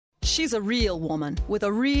She's a real woman with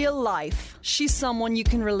a real life. She's someone you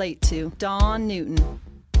can relate to. Dawn Newton.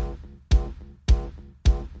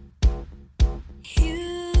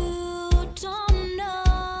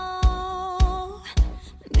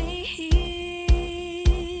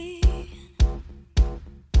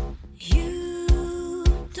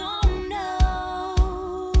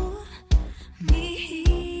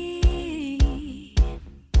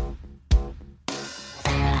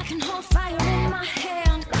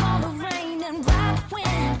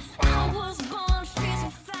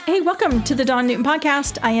 Hey, welcome to the Dawn Newton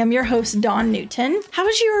Podcast. I am your host, Dawn Newton.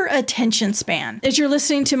 How's your attention span? As you're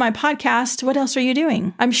listening to my podcast, what else are you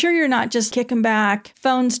doing? I'm sure you're not just kicking back,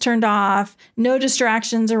 phones turned off, no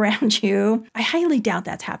distractions around you. I highly doubt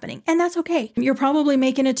that's happening, and that's okay. You're probably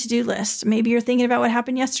making a to-do list. Maybe you're thinking about what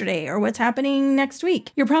happened yesterday or what's happening next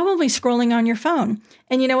week. You're probably scrolling on your phone.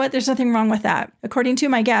 And you know what? There's nothing wrong with that. According to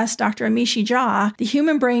my guest, Dr. Amishi Jha, the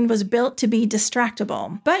human brain was built to be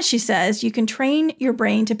distractible. But she says you can train your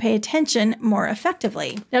brain to pay attention more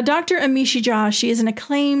effectively. Now, Dr. Amishi Jha, she is an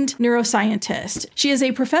acclaimed neuroscientist. She is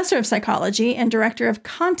a professor of psychology and director of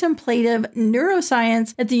contemplative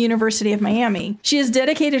neuroscience at the University of Miami. She has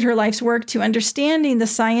dedicated her life's work to understanding the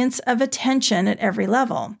science of attention at every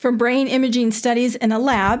level, from brain imaging studies in a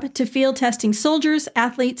lab to field testing soldiers,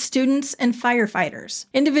 athletes, students, and firefighters.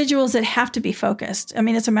 Individuals that have to be focused. I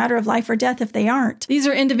mean, it's a matter of life or death if they aren't. These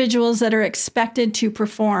are individuals that are expected to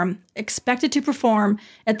perform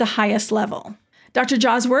at the highest level. Dr.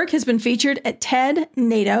 Jha's work has been featured at TED,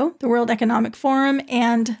 NATO, the World Economic Forum,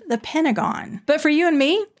 and the Pentagon. But for you and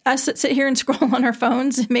me, us that sit here and scroll on our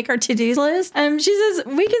phones and make our to-do list, she says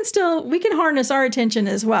we can harness our attention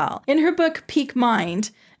as well. In her book, Peak Mind,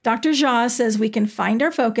 Dr. Jha says we can find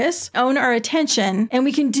our focus, own our attention, and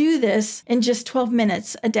we can do this in just 12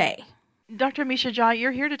 minutes a day. Dr. Amishi Jha,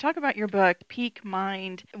 you're here to talk about your book, Peak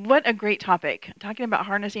Mind. What a great topic. Talking about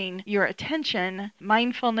harnessing your attention,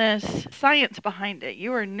 mindfulness, science behind it.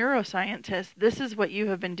 You are a neuroscientist. This is what you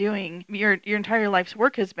have been doing. Your entire life's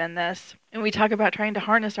work has been this. And we talk about trying to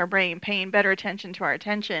harness our brain, paying better attention to our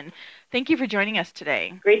attention. Thank you for joining us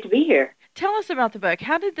today. Great to be here. Tell us about the book.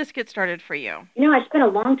 How did this get started for you? You know, I spent a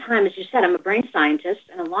long time, as you said, I'm a brain scientist,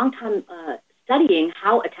 and a long time studying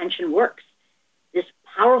how attention works. This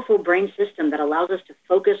powerful brain system that allows us to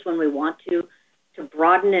focus when we want to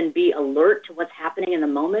broaden and be alert to what's happening in the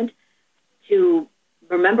moment, to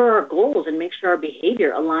remember our goals and make sure our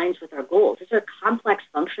behavior aligns with our goals. These are complex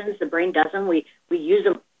functions. The brain does them. We use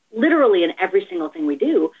them literally in every single thing we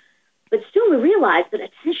do. But still, we realize that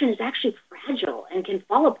attention is actually fragile and can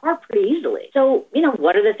fall apart pretty easily. So, you know,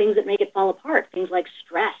 what are the things that make it fall apart? Things like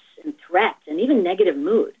stress and threats and even negative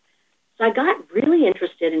mood. So I got really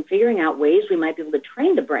interested in figuring out ways we might be able to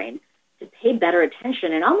train the brain to pay better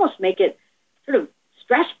attention and almost make it sort of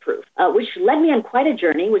stress-proof, which led me on quite a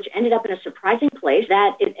journey, which ended up in a surprising place,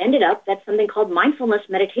 that it ended up that something called mindfulness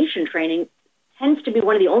meditation training tends to be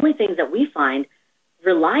one of the only things that we find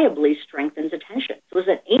reliably strengthens attention. It was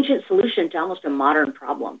an ancient solution to almost a modern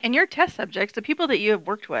problem. And your test subjects, the people that you have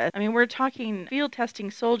worked with, I mean, we're talking field testing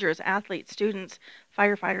soldiers, athletes, students,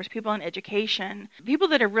 firefighters, people in education, people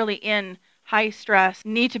that are really in high stress,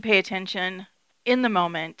 need to pay attention in the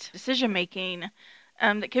moment, decision-making,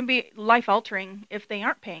 that can be life-altering if they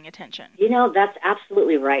aren't paying attention. You know, that's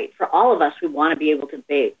absolutely right. For all of us, we want to be able to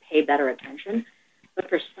pay better attention. But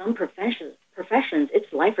for some professions,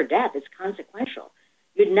 it's life or death. It's consequential.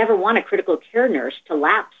 You'd never want a critical care nurse to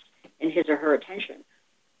lapse in his or her attention,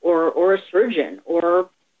 or a surgeon, or,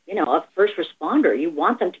 you know, a first responder. You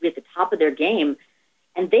want them to be at the top of their game,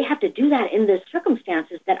 and they have to do that in the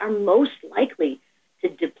circumstances that are most likely to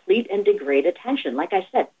deplete and degrade attention. Like I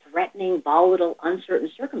said, threatening, volatile,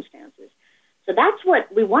 uncertain circumstances. So that's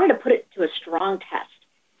what we wanted to put it to a strong test.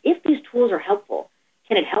 If these tools are helpful,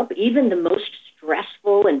 can it help even the most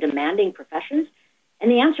stressful and demanding professions?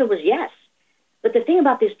 And the answer was yes. But the thing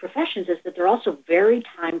about these professions is that they're also very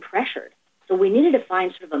time pressured. So we needed to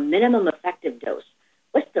find sort of a minimum effective dose.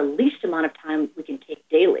 What's the least amount of time we can take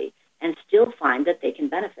daily and still find that they can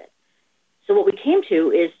benefit? So what we came to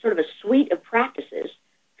is sort of a suite of practices,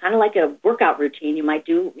 kind of like a workout routine you might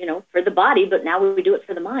do, you know, for the body, but now we do it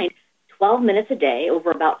for the mind, 12 minutes a day over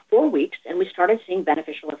about 4 weeks, and we started seeing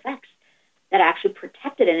beneficial effects that actually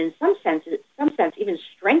protected and in some sense even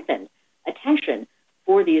strengthened attention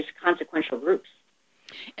for these consequential groups.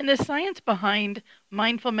 And the science behind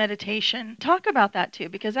mindful meditation, talk about that too,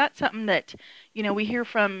 because that's something that, you know, we hear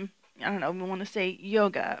from, I don't know, we want to say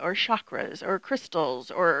yoga or chakras or crystals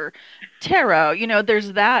or tarot. You know,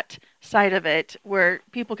 there's that side of it where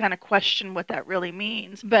people kind of question what that really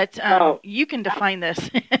means. But you can define this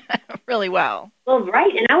really well. Well,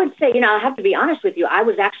 right. And I would say, I have to be honest with you, I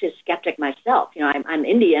was actually a skeptic myself. I'm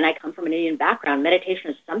Indian. I come from an Indian background.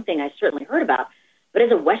 Meditation is something I certainly heard about. But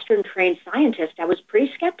as a Western-trained scientist, I was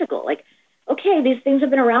pretty skeptical. Like, okay, these things have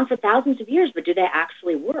been around for thousands of years, but do they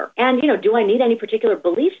actually work? And, do I need any particular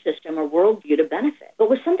belief system or worldview to benefit? But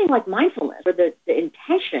with something like mindfulness, where the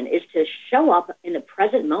intention is to show up in the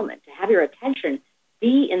present moment, to have your attention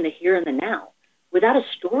be in the here and the now, without a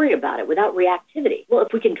story about it, without reactivity. Well,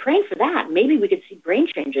 if we can train for that, maybe we could see brain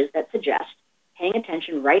changes that suggest paying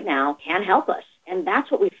attention right now can help us. And that's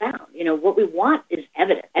what we found. What we want is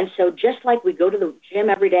evidence. And so just like we go to the gym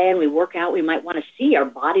every day and we work out, we might want to see our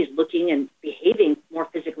bodies looking and behaving more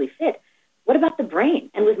physically fit. What about the brain?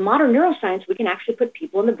 And with modern neuroscience, we can actually put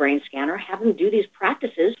people in the brain scanner, have them do these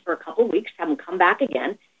practices for a couple of weeks, have them come back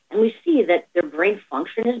again, and we see that their brain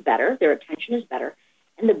function is better, their attention is better,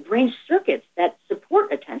 and the brain circuits that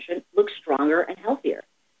support attention look stronger and healthier.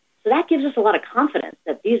 So that gives us a lot of confidence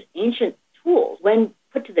that these ancient tools, when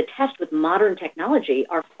put to the test with modern technology,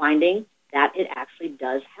 are finding that it actually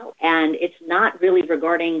does help. And it's not really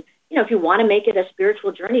regarding, if you want to make it a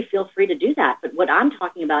spiritual journey, feel free to do that. But what I'm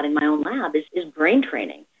talking about in my own lab is brain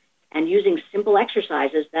training and using simple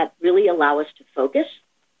exercises that really allow us to focus,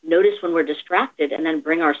 notice when we're distracted, and then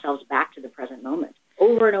bring ourselves back to the present moment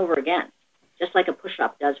over and over again, just like a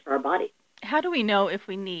push-up does for our body. How do we know if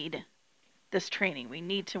we need this training? We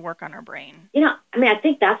need to work on our brain. I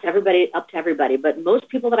think that's up to everybody, but most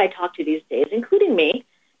people that I talk to these days, including me,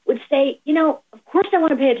 would say, of course I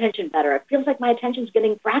want to pay attention better. It feels like my attention's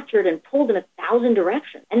getting fractured and pulled in 1,000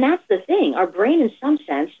 directions. And that's the thing. Our brain, in some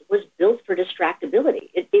sense, was built for distractibility.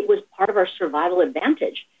 It was part of our survival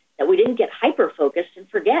advantage that we didn't get hyper-focused and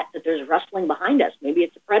forget that there's rustling behind us. Maybe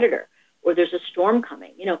it's a predator or there's a storm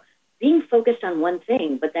coming. Being focused on one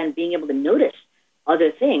thing, but then being able to notice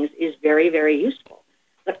other things is very, very useful.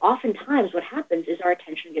 But oftentimes what happens is our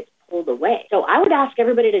attention gets pulled away. So I would ask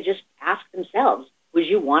everybody to just ask themselves, would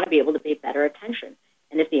you want to be able to pay better attention?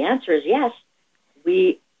 And if the answer is yes,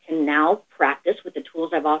 we can now practice with the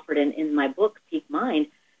tools I've offered in my book, Peak Mind,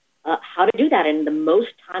 how to do that in the most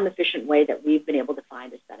time-efficient way that we've been able to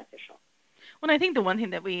find is beneficial. Well, I think the one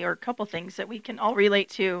thing or a couple things that we can all relate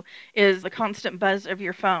to is the constant buzz of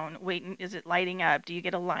your phone. Waiting, is it lighting up? Do you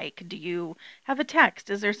get a like? Do you have a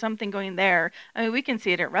text? Is there something going there? I mean, we can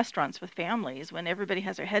see it at restaurants with families when everybody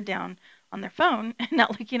has their head down on their phone and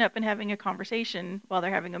not looking up and having a conversation while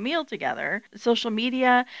they're having a meal together. Social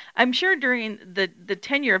media, I'm sure during the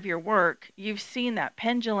tenure of your work, you've seen that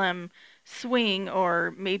pendulum swing,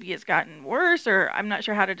 or maybe it's gotten worse, or I'm not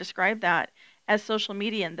sure how to describe that, as social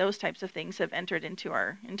media and those types of things have entered into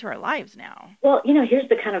our lives now. Well, here's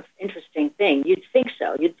the kind of interesting thing. You'd think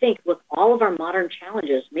so. You'd think with all of our modern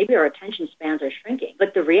challenges, maybe our attention spans are shrinking.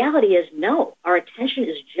 But the reality is no. Our attention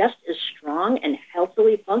is just as strong and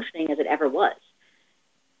healthily functioning as it ever was.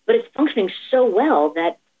 But it's functioning so well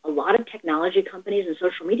that a lot of technology companies and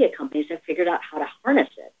social media companies have figured out how to harness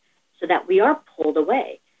it so that we are pulled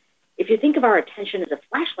away. If you think of our attention as a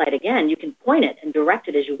flashlight, again, you can point it and direct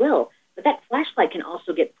it as you will, but that flashlight can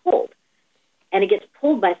also get pulled. And it gets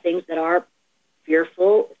pulled by things that are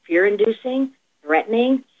fearful, fear-inducing,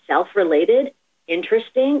 threatening, self-related,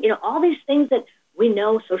 interesting. All these things that we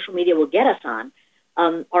know social media will get us on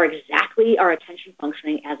are exactly our attention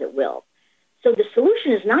functioning as it will. So the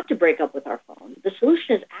solution is not to break up with our phone. The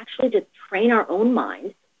solution is actually to train our own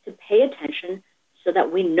mind to pay attention so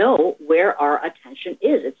that we know where our attention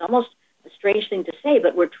is. It's almost a strange thing to say,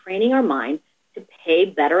 but we're training our mind to pay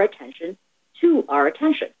better attention to our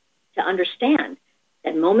attention, to understand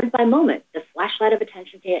that moment by moment, the flashlight of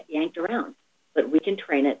attention can get yanked around, but we can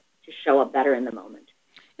train it to show up better in the moment.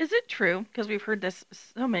 Is it true, because we've heard this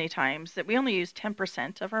so many times, that we only use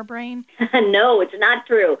 10% of our brain? No, it's not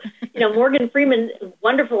true. Morgan Freeman,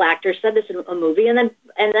 wonderful actor, said this in a movie, and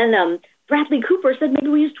then Bradley Cooper said maybe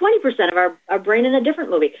we use 20% of our brain in a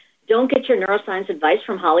different movie. Don't get your neuroscience advice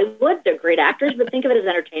from Hollywood. They're great actors, but think of it as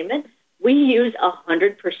entertainment. We use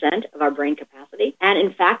 100% of our brain capacity. And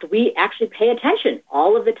in fact, we actually pay attention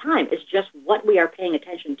all of the time. It's just what we are paying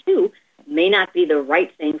attention to may not be the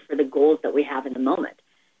right thing for the goals that we have in the moment.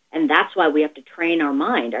 And that's why we have to train our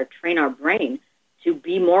mind, train our brain to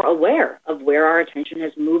be more aware of where our attention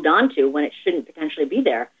has moved on to when it shouldn't potentially be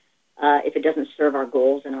there if it doesn't serve our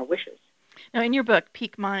goals and our wishes. Now, in your book,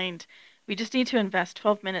 Peak Mind, we just need to invest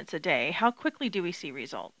 12 minutes a day. How quickly do we see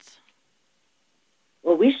results?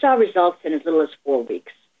 Well, we saw results in as little as 4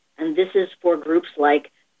 weeks. And this is for groups like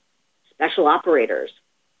special operators,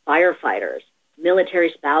 firefighters,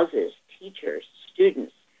 military spouses, teachers,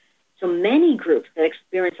 students. So many groups that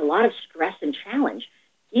experience a lot of stress and challenge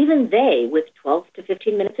even they, with 12 to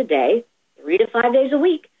 15 minutes a day, 3 to 5 days a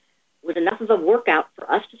week, was enough of a workout for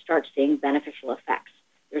us to start seeing beneficial effects.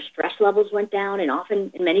 Their stress levels went down, and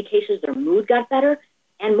often, in many cases, their mood got better.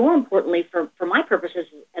 And more importantly, for my purposes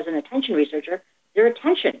as an attention researcher, their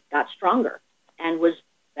attention got stronger and was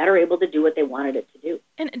better able to do what they wanted it to do.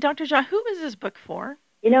 And Dr. Jha, who is this book for?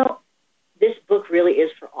 This book really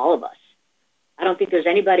is for all of us. I don't think there's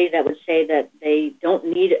anybody that would say that they don't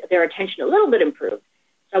need their attention a little bit improved.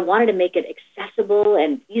 So I wanted to make it accessible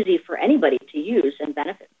and easy for anybody to use and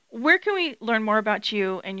benefit. Where can we learn more about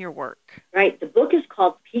you and your work? Right. The book is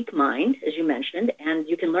called Peak Mind, as you mentioned, and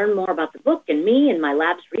you can learn more about the book and me and my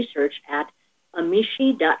lab's research at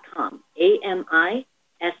amishi.com. AMISHI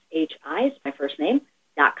is my first name.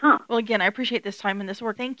 .com. Well, again, I appreciate this time and this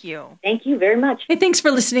work. Thank you. Thank you very much. Hey, thanks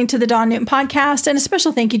for listening to the Dawn Newton podcast, and a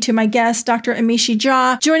special thank you to my guest, Dr. Amishi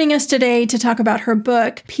Jha, joining us today to talk about her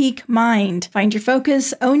book, Peak Mind. Find your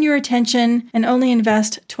focus, own your attention, and only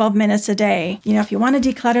invest 12 minutes a day. If you want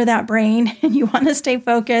to declutter that brain and you want to stay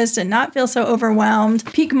focused and not feel so overwhelmed,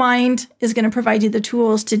 Peak Mind is going to provide you the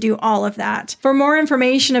tools to do all of that. For more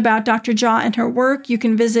information about Dr. Jha and her work, you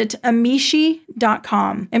can visit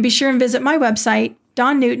amishi.com. And be sure and visit my website,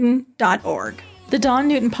 dawnnewton.org. The Dawn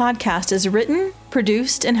Newton podcast is written,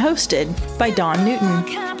 produced, and hosted by Dawn Newton.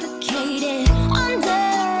 Complicated.